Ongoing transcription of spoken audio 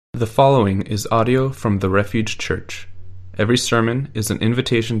The following is audio from the Refuge Church. Every sermon is an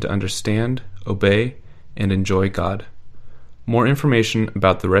invitation to understand, obey, and enjoy God. More information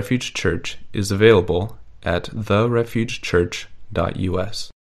about the Refuge Church is available at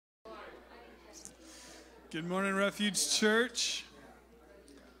therefugechurch.us. Good morning, Refuge Church.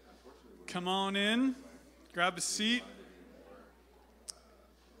 Come on in, grab a seat.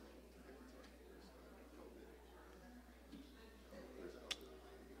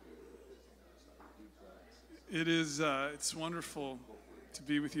 It's wonderful to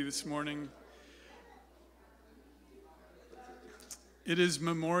be with you this morning. It is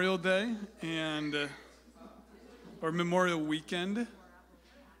Memorial Day or Memorial Weekend,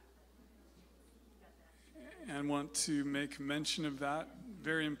 and want to make mention of that.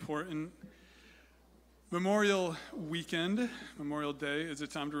 Very important. Memorial Weekend, Memorial Day, is a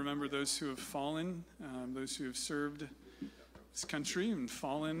time to remember those who have fallen, those who have served this country and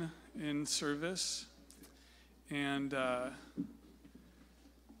fallen in service. And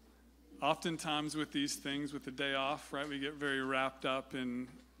oftentimes with these things, with the day off, right, we get very wrapped up in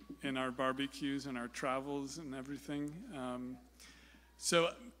our barbecues and our travels and everything.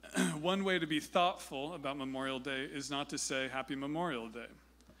 So one way to be thoughtful about Memorial Day is not to say Happy Memorial Day.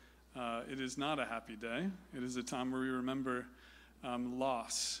 It is not a happy day. It is a time where we remember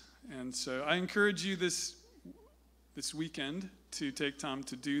loss. And so I encourage you this weekend to take time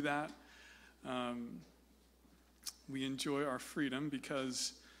to do that. We enjoy our freedom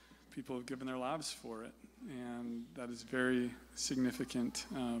because people have given their lives for it, and that is very significant.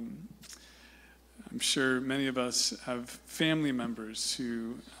 I'm sure many of us have family members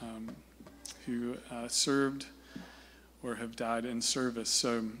who served or have died in service,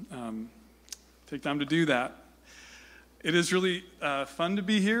 so take time to do that. It is really fun to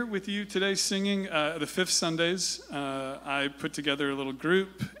be here with you today singing the Fifth Sundays. I put together a little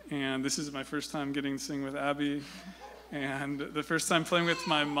group, and this is my first time getting to sing with Abby, and the first time playing with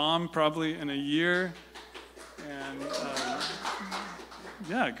my mom probably in a year. And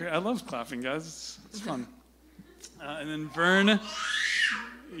yeah, great. I love clapping, guys. It's fun. And then Vern.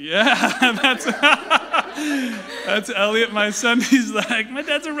 Yeah, that's Elliot, my son. He's like, my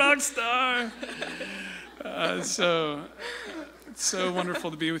dad's a rock star. So it's so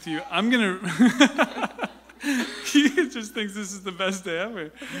wonderful to be with you. He just thinks this is the best day ever.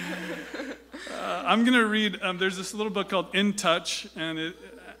 I'm going to read, there's this little book called In Touch, and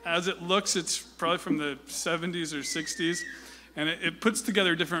as it looks, it's probably from the 70s or 60s, and it puts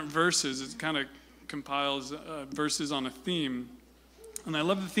together different verses. It kind of compiles verses on a theme, and I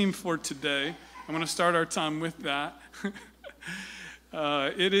love the theme for today. I'm going to start our time with that.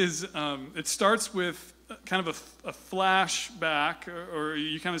 It starts with kind of a flashback, or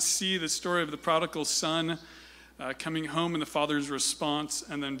you kind of see the story of the prodigal son coming home and the father's response,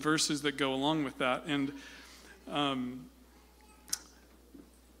 and then verses that go along with that. And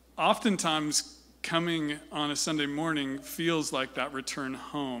oftentimes coming on a Sunday morning feels like that return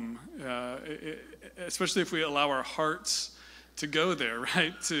home, especially if we allow our hearts to go there,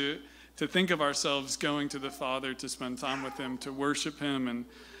 right? To think of ourselves going to the Father, to spend time with Him, to worship Him.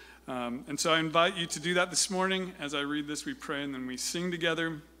 And so I invite you to do that this morning. As I read this, we pray, and then we sing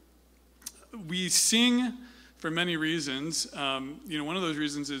together. We sing for many reasons. One of those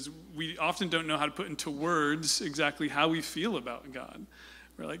reasons is we often don't know how to put into words exactly how we feel about God.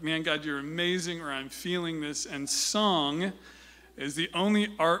 We're like, man, God, you're amazing, or I'm feeling this. And song is the only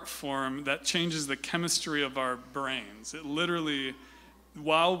art form that changes the chemistry of our brains. It literally,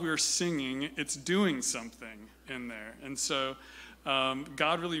 while we're singing, it's doing something in there. And so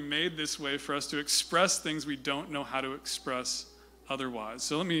God really made this way for us to express things we don't know how to express otherwise.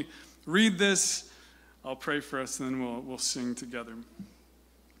 So let me read this. I'll pray for us, and then we'll sing together.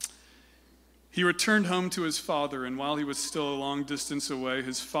 He returned home to his father, and while he was still a long distance away,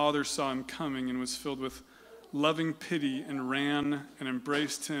 his father saw him coming and was filled with loving pity and ran and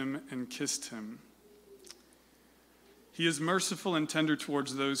embraced him and kissed him. He is merciful and tender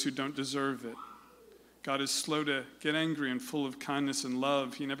towards those who don't deserve it. God is slow to get angry and full of kindness and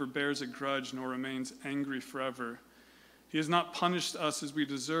love. He never bears a grudge nor remains angry forever. He has not punished us as we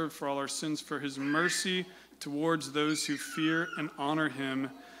deserve for all our sins, for his mercy towards those who fear and honor him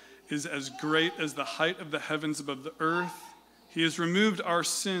is as great as the height of the heavens above the earth. He has removed our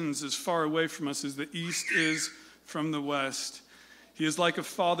sins as far away from us as the east is from the west. He is like a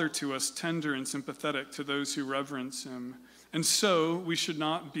father to us, tender and sympathetic to those who reverence him. And so we should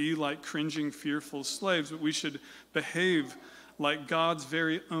not be like cringing, fearful slaves, but we should behave like God's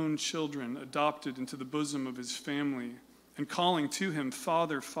very own children, adopted into the bosom of his family, and calling to him,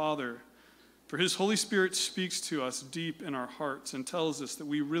 Father, Father. For his Holy Spirit speaks to us deep in our hearts and tells us that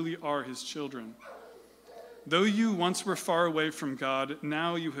we really are his children. Though you once were far away from God,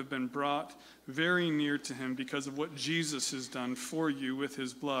 now you have been brought very near to him because of what Jesus has done for you with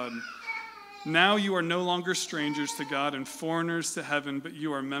his blood. Now you are no longer strangers to God and foreigners to heaven, but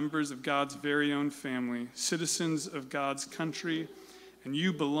you are members of God's very own family, citizens of God's country, and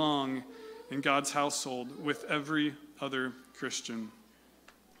you belong in God's household with every other Christian.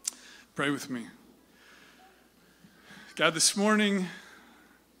 Pray with me. God, this morning,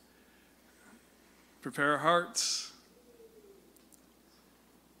 prepare our hearts.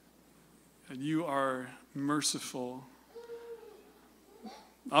 And you are merciful.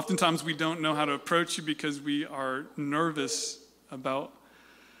 Oftentimes we don't know how to approach you because we are nervous about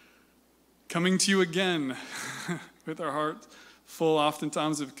coming to you again with our heart full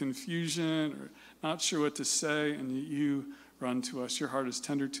oftentimes of confusion or not sure what to say, and you run to us. Your heart is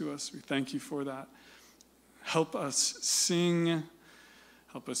tender to us. We thank you for that. Help us sing.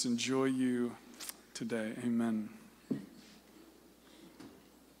 Help us enjoy you today. Amen.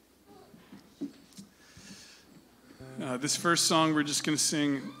 This first song we're just going to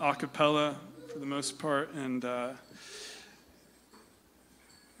sing a cappella for the most part, and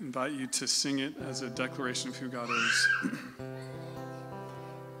invite you to sing it as a declaration of who God is.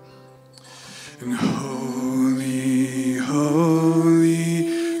 And holy,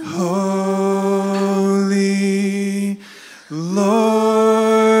 holy, holy,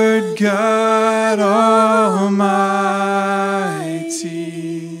 Lord God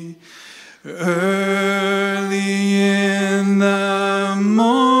Almighty, early in the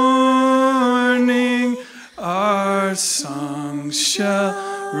morning our song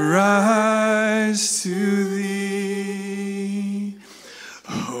shall rise to thee.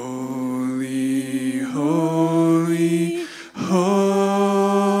 Holy, holy,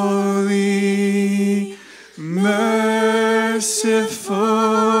 holy, merciful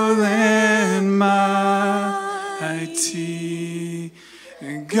and mighty,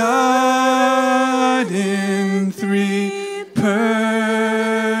 God in three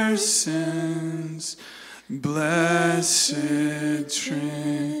persons, blessed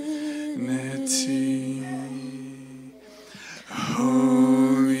Trinity.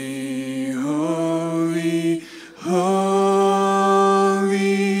 Holy, holy, holy,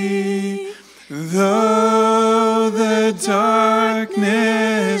 though the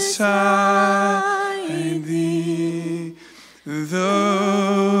darkness hide thee,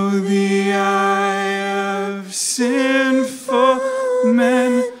 though the eye of sinful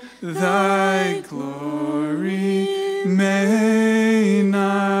men thy glory may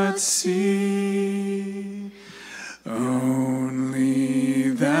not see, only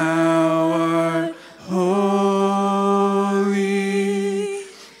thou art holy,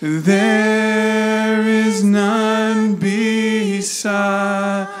 there is none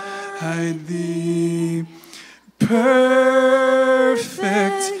beside thee,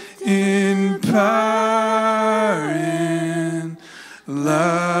 perfect in power and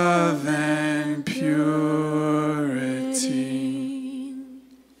love and purity.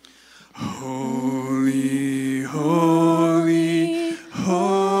 Holy, holy,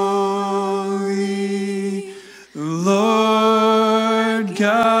 holy, Lord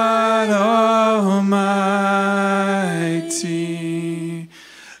God Almighty,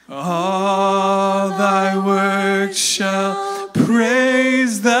 all thy works shall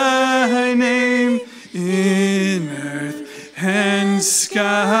praise thy name in earth and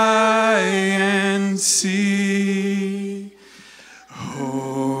sky and sea.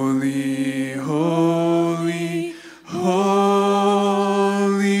 Holy, holy, holy,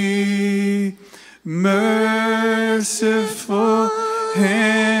 merciful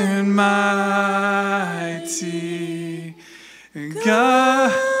and mighty,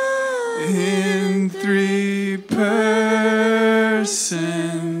 God in three persons,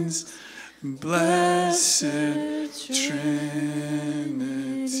 blessed Trinity.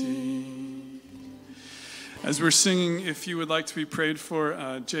 As we're singing, if you would like to be prayed for,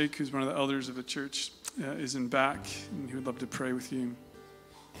 Jake, who's one of the elders of the church, is in back, and he would love to pray with you.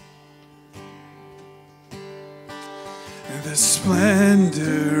 The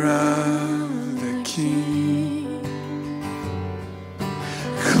splendor of the King,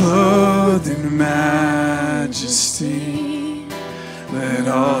 clothed in majesty, let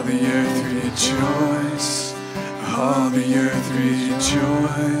all the earth rejoice, all the earth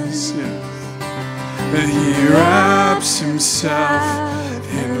rejoice. Yeah. He wraps himself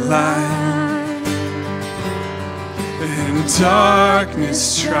in light, and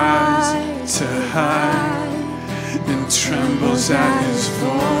darkness tries to hide, and trembles at his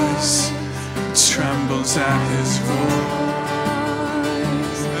voice. trembles at his voice.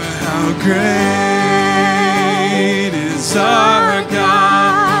 How great is our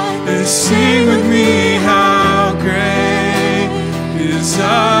God. Sing with me, how great is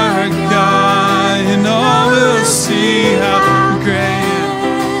our God, and all will see how great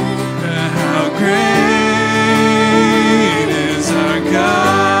is our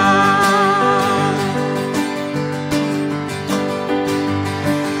God.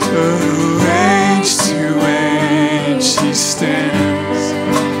 Oh, age to age he stands,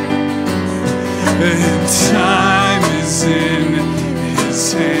 and time is in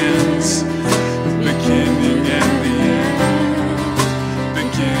his hands, beginning and the end,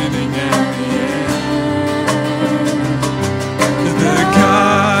 beginning and the end. The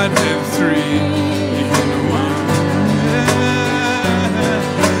Godhead three in one.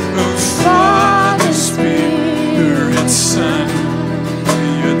 Oh, Father, Spirit, Son,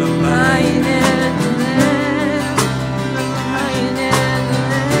 you're the Lion and the Lamb, the Lion and the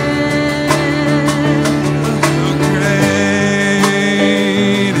Lamb. How great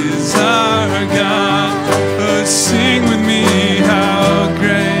is our God. Oh, sing with me, how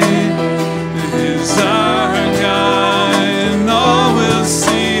great is our God, and all will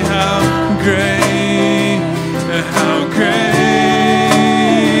see how great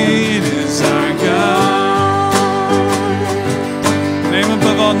is our God. Name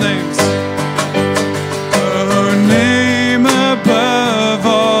above all names. Oh, name above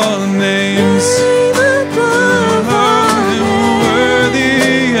all names.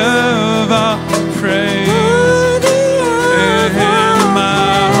 Worthy of our praise. And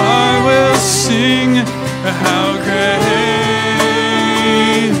my heart will sing how great.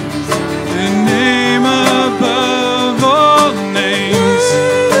 The name above all names.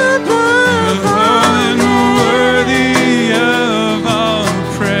 And worthy of all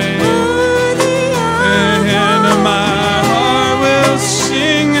praise. And my heart will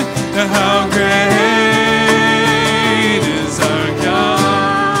sing how great is our God.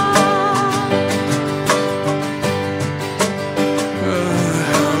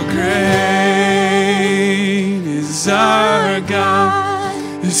 How great is our God.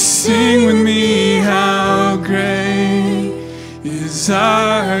 Sing with me, how great is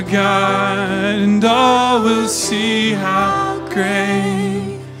our God, and all will see how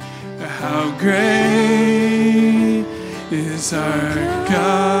great is our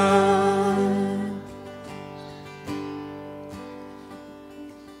God.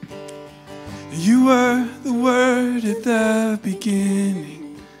 You were the Word at the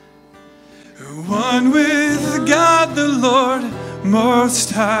beginning, one with God the Lord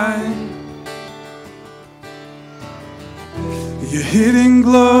Most High. Your hidden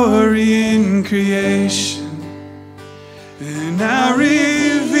glory in creation, and now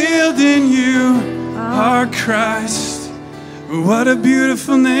revealed in you are Christ. What a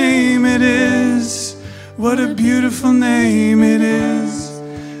beautiful name it is. What a beautiful name it is.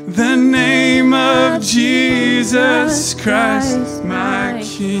 The name of Jesus Christ, my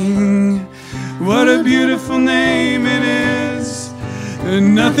King. What a beautiful name it is.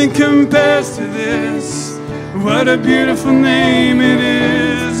 And nothing compares to this. What a beautiful name it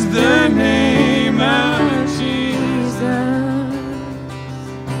is. The name of Jesus.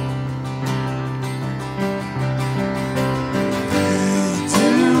 He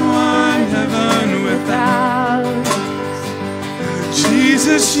didn't want heaven without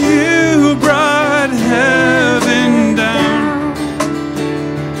Jesus. You brought heaven down.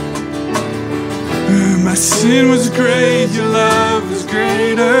 My sin was great, your love was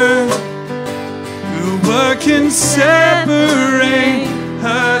greater. What can separate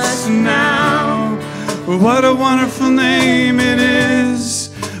us now? What a wonderful name it is.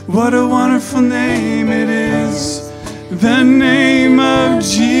 What a wonderful name it is. The name of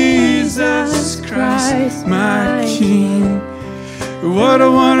Jesus Christ, my King. What a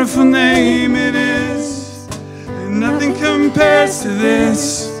wonderful name it is. And nothing compares to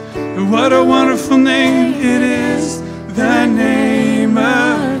this. What a wonderful name it is. The name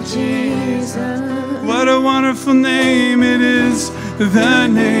of Jesus. What a wonderful name it is. The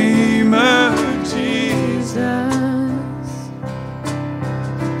name of Jesus.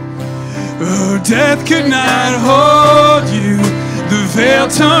 Oh, death could not hold you. The veil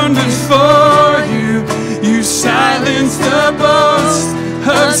torn before you. You silenced the boast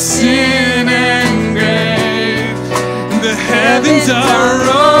of sin and grave. The heavens are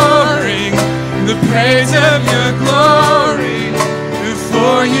roaring the praise of your glory.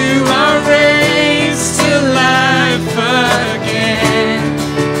 For you are raised to life again.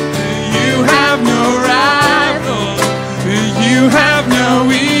 You have no rival. You have no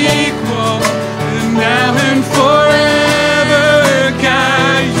equal.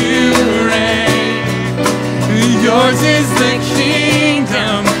 is the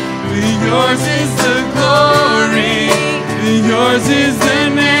kingdom, yours is the glory, yours is the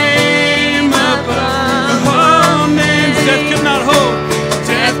name above all names. Death could not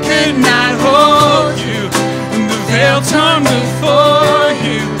hold you, and the veil torn before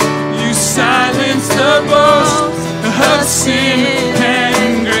you. You silenced the boast of sin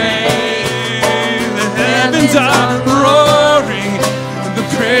and grave. The heavens are roaring the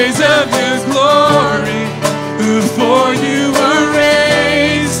praise of His glory, for you were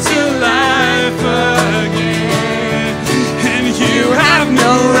raised to life again. And you have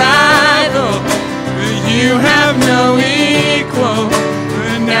no rival, you have no equal,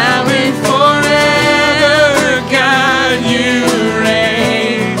 now and forever, God, you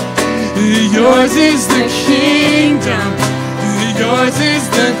reign. Yours is the kingdom, yours is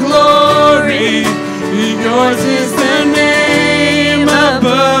the glory, yours is the name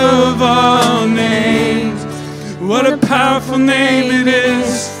above all names. What a powerful name it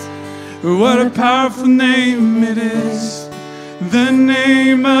is, what a powerful name it is, the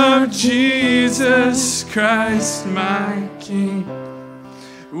name of Jesus Christ, my King.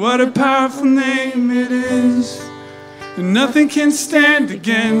 What a powerful name it is, and nothing can stand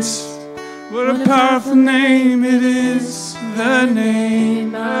against. What a powerful name it is, the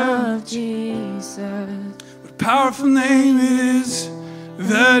name of Jesus. What a powerful name it is,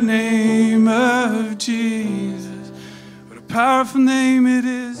 the name of Jesus. What a powerful name it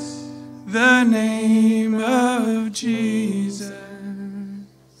is, the name of Jesus.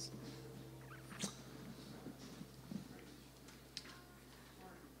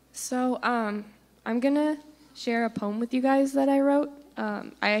 So I'm going to share a poem with you guys that I wrote.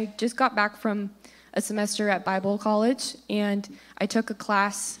 I just got back from a semester at Bible college, and I took a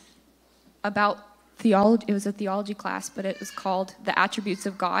class about theology. It was a theology class, but it was called The Attributes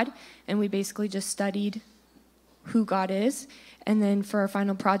of God, and we basically just studied who God is. And then for our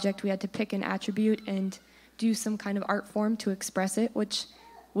final project, we had to pick an attribute and do some kind of art form to express it, which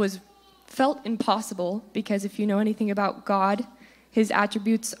felt impossible, because if you know anything about God, His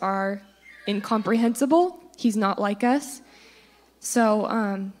attributes are incomprehensible. He's not like us.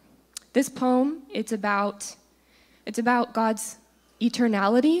 So this poem, it's about God's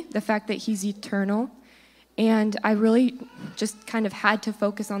eternality, the fact that He's eternal. And I really just kind of had to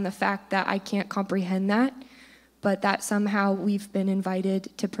focus on the fact that I can't comprehend that, but that somehow we've been invited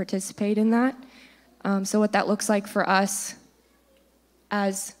to participate in that. So what that looks like for us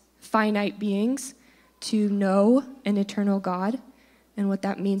as finite beings to know an eternal God, and what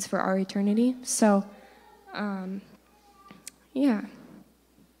that means for our eternity. So, yeah.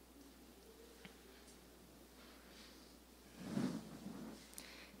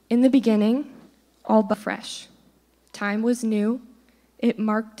 In the beginning, all but fresh. Time was new. It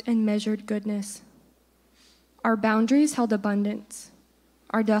marked and measured goodness. Our boundaries held abundance.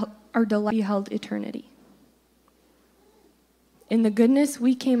 Our delight held eternity. In the goodness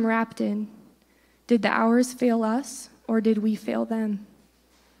we came wrapped in, did the hours fail us, or did we fail them?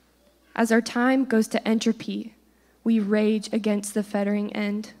 As our time goes to entropy, we rage against the fettering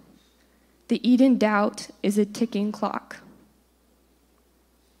end. The Eden doubt is a ticking clock.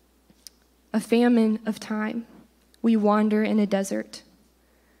 A famine of time, we wander in a desert.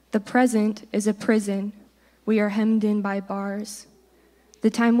 The present is a prison, we are hemmed in by bars. The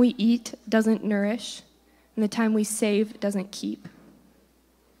time we eat doesn't nourish, and the time we save doesn't keep.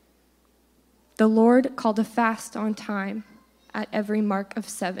 The Lord called a fast on time at every mark of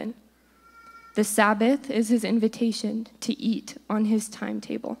 7. The Sabbath is His invitation to eat on His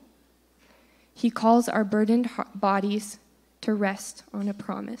timetable. He calls our burdened bodies to rest on a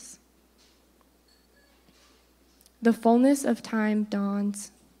promise. The fullness of time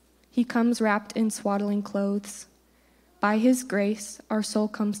dawns. He comes wrapped in swaddling clothes. By His grace, our soul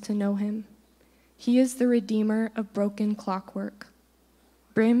comes to know Him. He is the Redeemer of broken clockwork.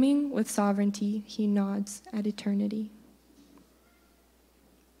 Brimming with sovereignty, He nods at eternity.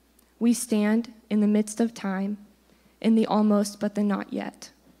 We stand in the midst of time, in the almost but the not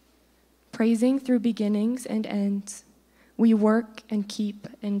yet. Praising through beginnings and ends, we work and keep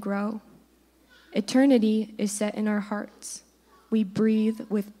and grow. Eternity is set in our hearts. We breathe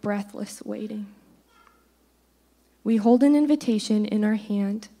with breathless waiting. We hold an invitation in our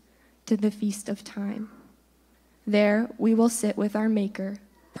hand to the feast of time. There we will sit with our Maker,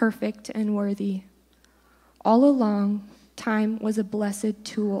 perfect and worthy. All along, time was a blessed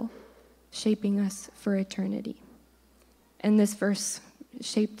tool, shaping us for eternity. And this verse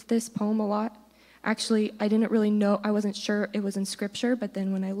shaped this poem a lot. Actually, I didn't really know, I wasn't sure it was in Scripture, but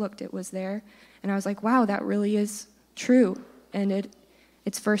then when I looked, it was there. And I was like, wow, that really is true. And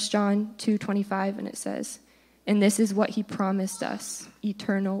it's 1 John 2:25, and it says, And this is what he promised us,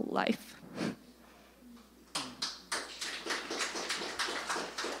 eternal life.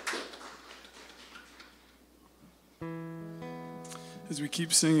 As we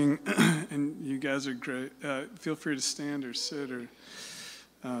keep singing, and you guys are great, feel free to stand or sit. Or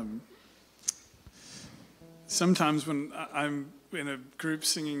sometimes when I'm in a group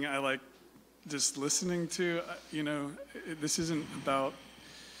singing, I like just listening to, this isn't about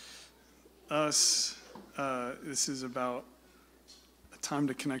us. This is about a time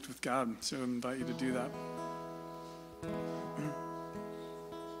to connect with God. So I invite you to do that.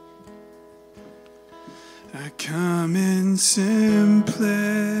 I come in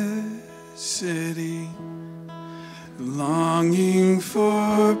simplicity, longing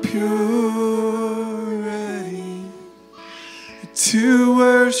for purity, to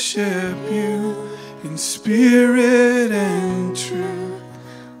worship you in spirit and truth,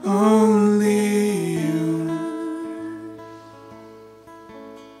 only you.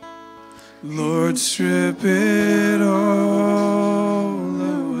 Lord, strip it all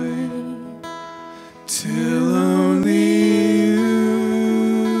away, till only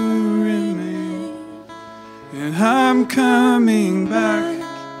you remain. And I'm coming back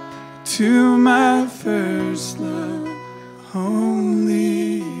to my first love,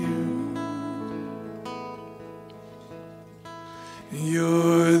 only you.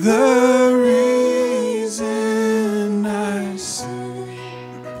 You're the reason I sing,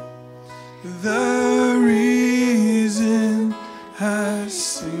 the reason I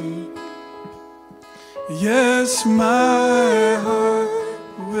sing. Yes, my heart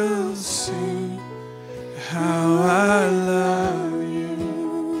will sing how I love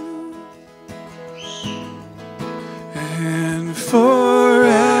you. And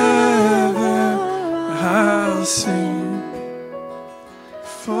forever I'll sing,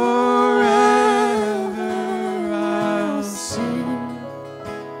 forever I'll sing.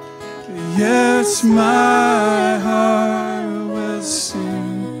 Yes, my heart will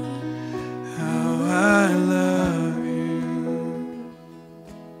sing how I love you.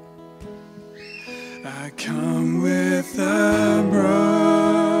 I come with a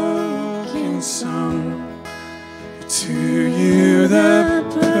broken song to you, the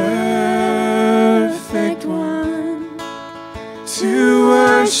perfect one, to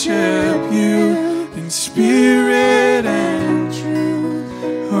worship you in spirit and truth,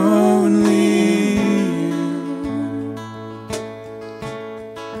 only you.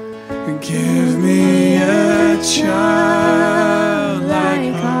 Give me a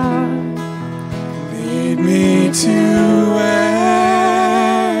childlike heart, lead me to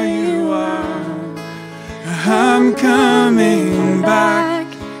where you are. I'm coming back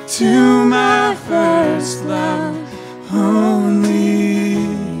to my first love, only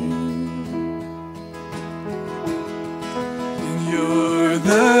you. And you're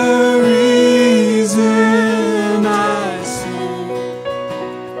the reason I sing,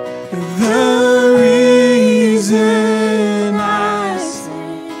 the reason I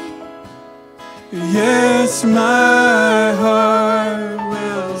sing. Yes, my heart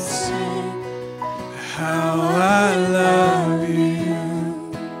will sing how I love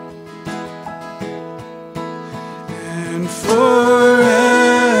you. And forever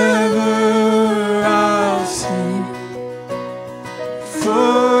I'll sing,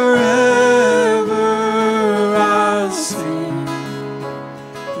 forever I'll sing.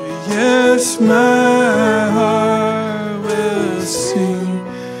 Yes, my heart will sing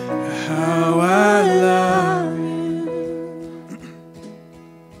how I love you,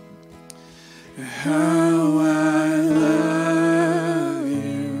 how I love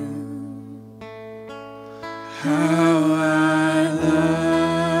you, how I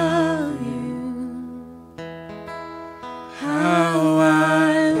love you, how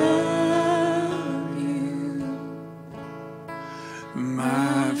I love you,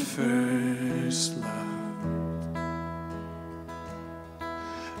 my first love.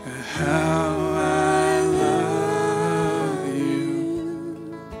 How I love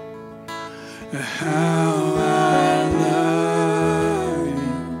you, how I love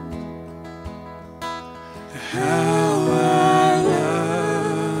you, how I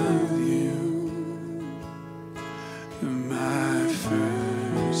love you, my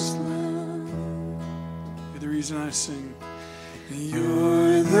first love. You're the reason I sing.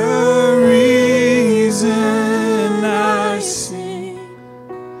 You're the reason I sing,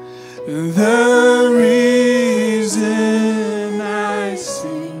 the reason I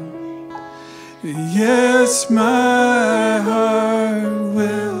sing. Yes, my heart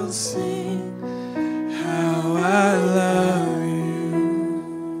will sing how I love you.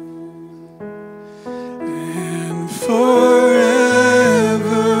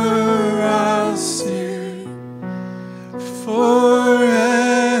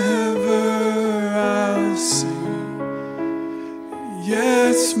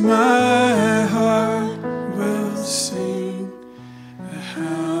 Yes, my heart will sing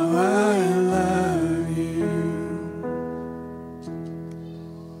how I love you.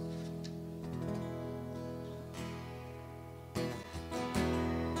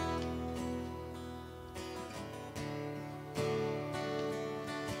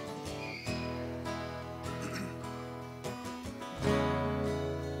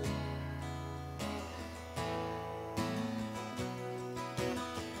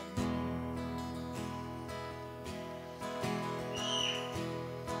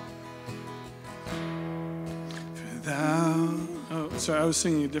 Thou. Oh, sorry, I was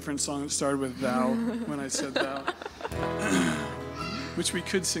singing a different song that started with thou when I said thou. Which we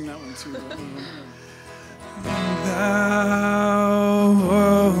could sing that one too. But thou,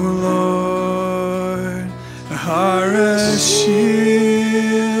 oh Lord, are a shield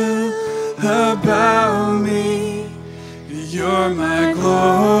about me. You're my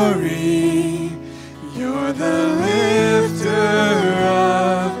glory. You're the lifter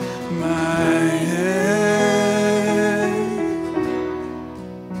of my head.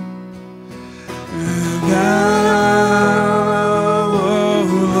 Thou, O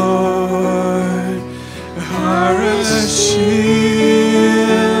Lord, are a shield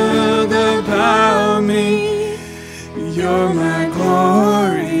about me. You're my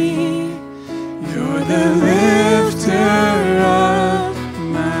glory. You're the lifter of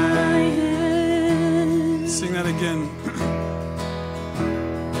my head. Sing that again.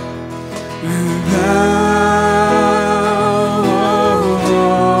 Thou, O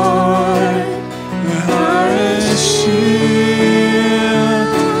Lord, are a shield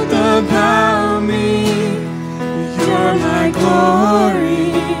about me. You're my glory.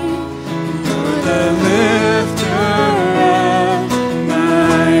 You're the lifter of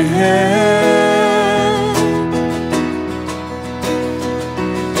my head.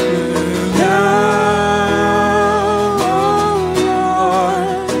 Thou, O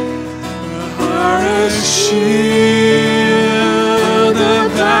Lord, are a shield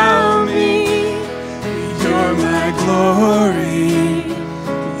about me. You're my glory.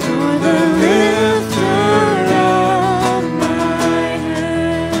 You're the lifter of my head.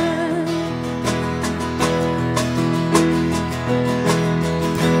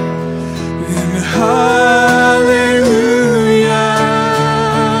 And hallelujah.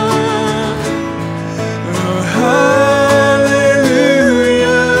 Oh, hallelujah.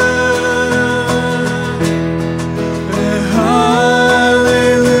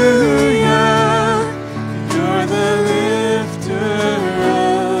 Hallelujah. You're the lifter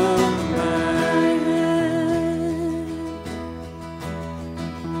of my head.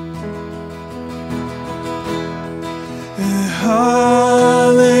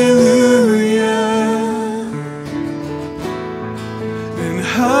 Hallelujah. And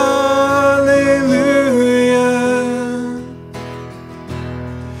hallelujah.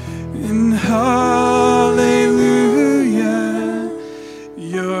 And hallelujah.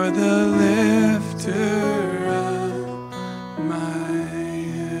 You're the lifter of my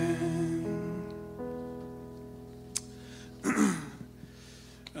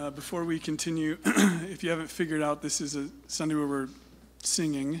head. Before we continue, if you haven't figured out, this is a Sunday where we're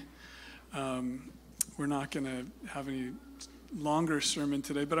singing. We're not going to have any longer sermon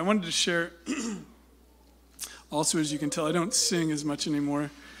today, but I wanted to share, also, as you can tell, I don't sing as much anymore.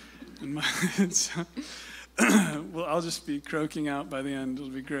 So, well, I'll just be croaking out by the end.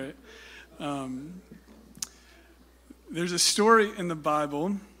 It'll be great. There's a story in the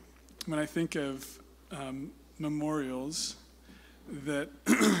Bible, when I think of memorials, that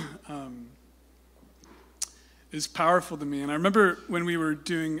is powerful to me. And I remember when we were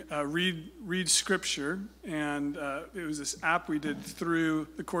doing read scripture, and it was this app we did through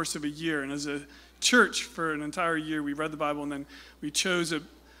the course of a year. And as a church for an entire year, we read the Bible, and then we chose a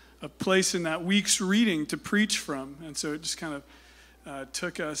place in that week's reading to preach from. And so it just kind of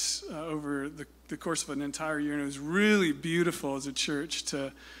took us over the course of an entire year. And it was really beautiful as a church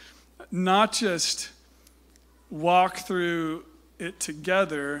to not just walk through it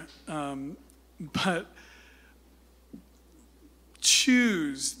together, but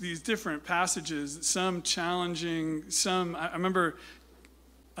choose these different passages, some challenging, some, I remember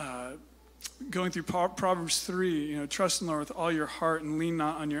going through Proverbs 3, trust in the Lord with all your heart and lean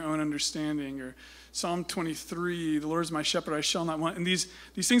not on your own understanding, or Psalm 23, the Lord is my shepherd, I shall not want. And these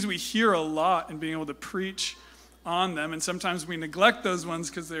things we hear a lot, and being able to preach on them, and sometimes we neglect those ones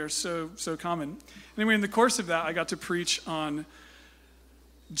because they're so common. Anyway, in the course of that, I got to preach on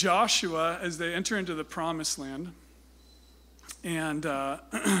Joshua as they enter into the promised land. And there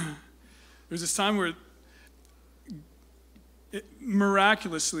was this time where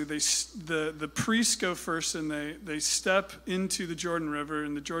miraculously, the priests go first, and they step into the Jordan River,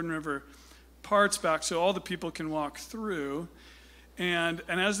 and the Jordan River parts back so all the people can walk through. And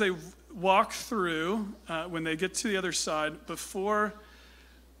as they walk through, when they get to the other side, before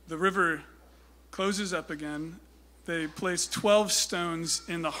the river closes up again, they place 12 stones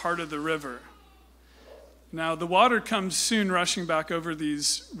in the heart of the river. Now, the water comes soon rushing back over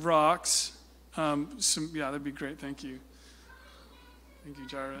these rocks. That'd be great. Thank you. Thank you,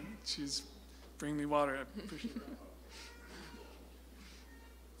 Jara. She's bringing me water. I appreciate that.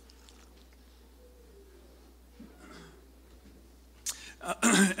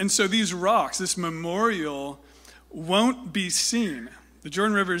 And so these rocks, this memorial, won't be seen. The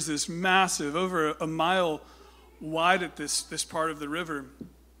Jordan River is this massive, over a mile wide at this part of the river.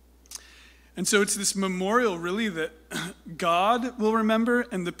 And so it's this memorial, really, that God will remember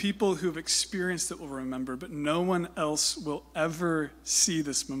and the people who have experienced it will remember, but no one else will ever see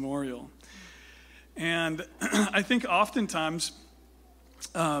this memorial. And I think oftentimes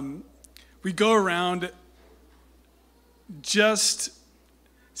we go around just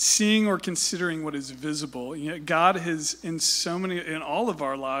seeing or considering what is visible. You know, God has, in all of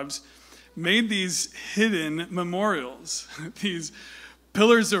our lives, made these hidden memorials, these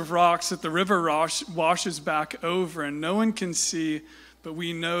pillars of rocks that the river washes back over, and no one can see, but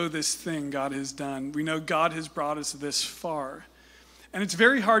we know this thing God has done. We know God has brought us this far. And it's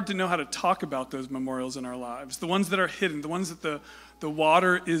very hard to know how to talk about those memorials in our lives, the ones that are hidden, the ones that the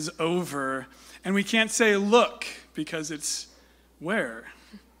water is over, and we can't say, look, because it's where?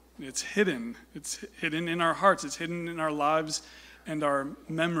 It's hidden. It's hidden in our hearts. It's hidden in our lives and our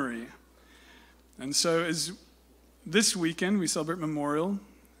memory. And so as this weekend we celebrate Memorial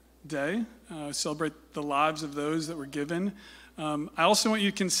Day, celebrate the lives of those that were given. I also want you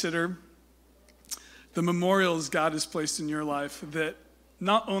to consider the memorials God has placed in your life that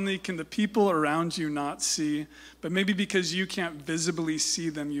not only can the people around you not see, but maybe because you can't visibly see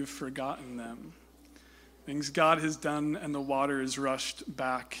them, you've forgotten them. Things God has done and the water is rushed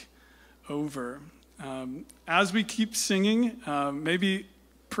back over. As we keep singing, maybe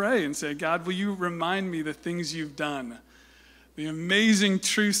pray and say, God, will you remind me the things you've done, the amazing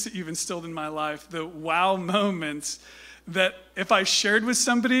truths that you've instilled in my life, the wow moments that if I shared with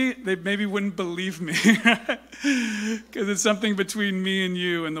somebody, they maybe wouldn't believe me because it's something between me and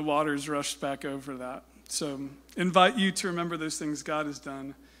you, and the water's rushed back over that. So invite you to remember those things God has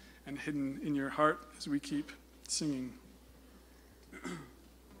done and hidden in your heart as we keep singing.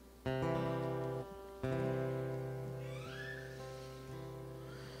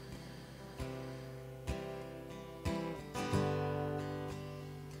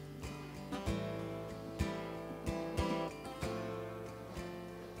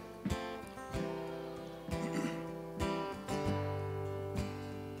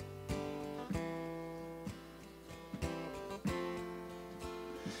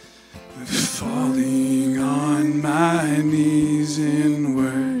 Falling on my knees in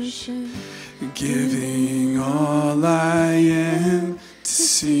worship, giving all I am to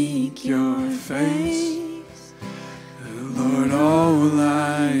seek your face. Lord, all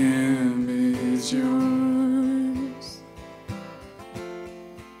I am is yours.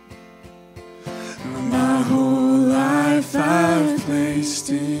 My whole life I've placed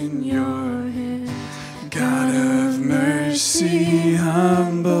in your hands. God of mercy,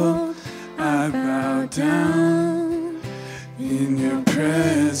 humble, I bow down in your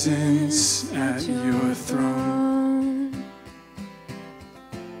presence at your throne.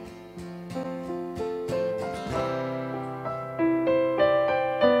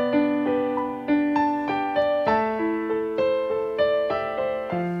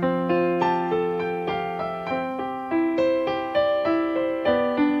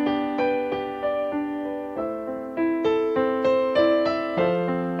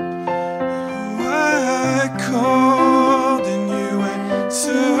 Called and you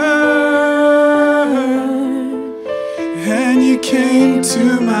answered, and you came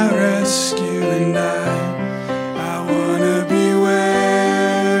to my rescue, and I wanna be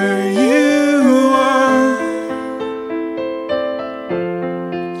where you are.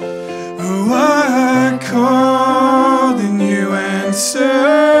 Oh, I called and you answered,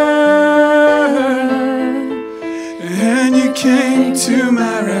 and you came to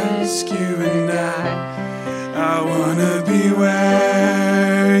my rescue, and I wanna be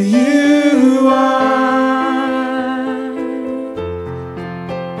where you are.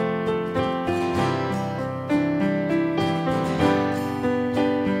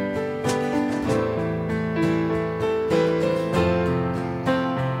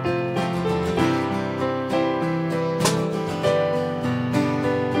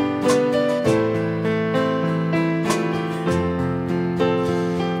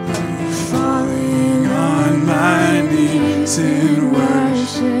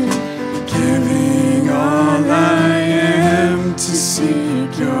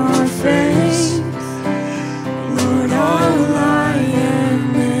 seek your face. Lord, all I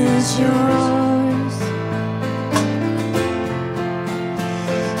am is yours.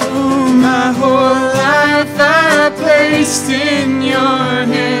 Oh, my whole life I placed in your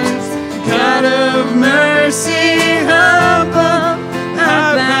hands. God of mercy, above,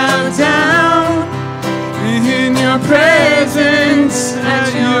 I bow down in your presence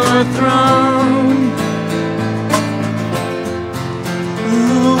at your throne.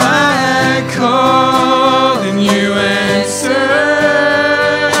 Oh, I call and you answer,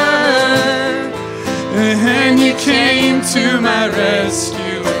 and you came to my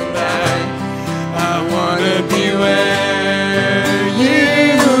rescue, and I want to be where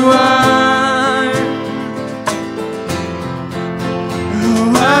you are.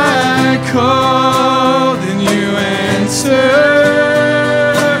 Oh, I called and you answered,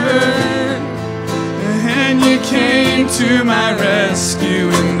 and you came to my rescue,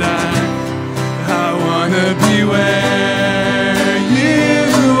 and I want to be where you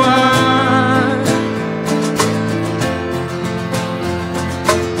are.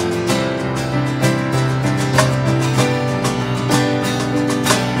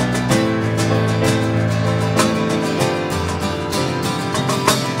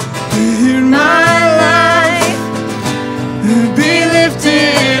 Hear my life be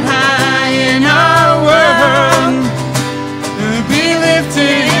lifted high in our world, be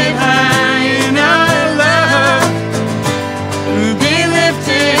lifted high in our love, be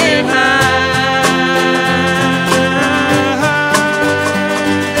lifted high.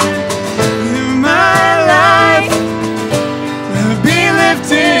 Hear my life be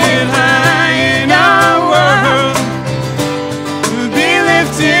lifted high in our world, be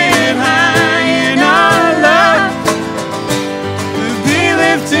lifted high in our love, be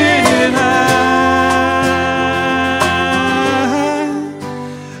lifted high.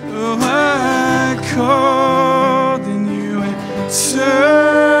 Oh, I called and you answered,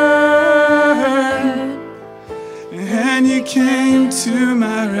 and you came to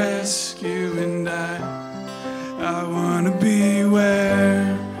my rescue, and I want to be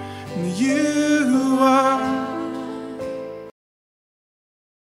where you are.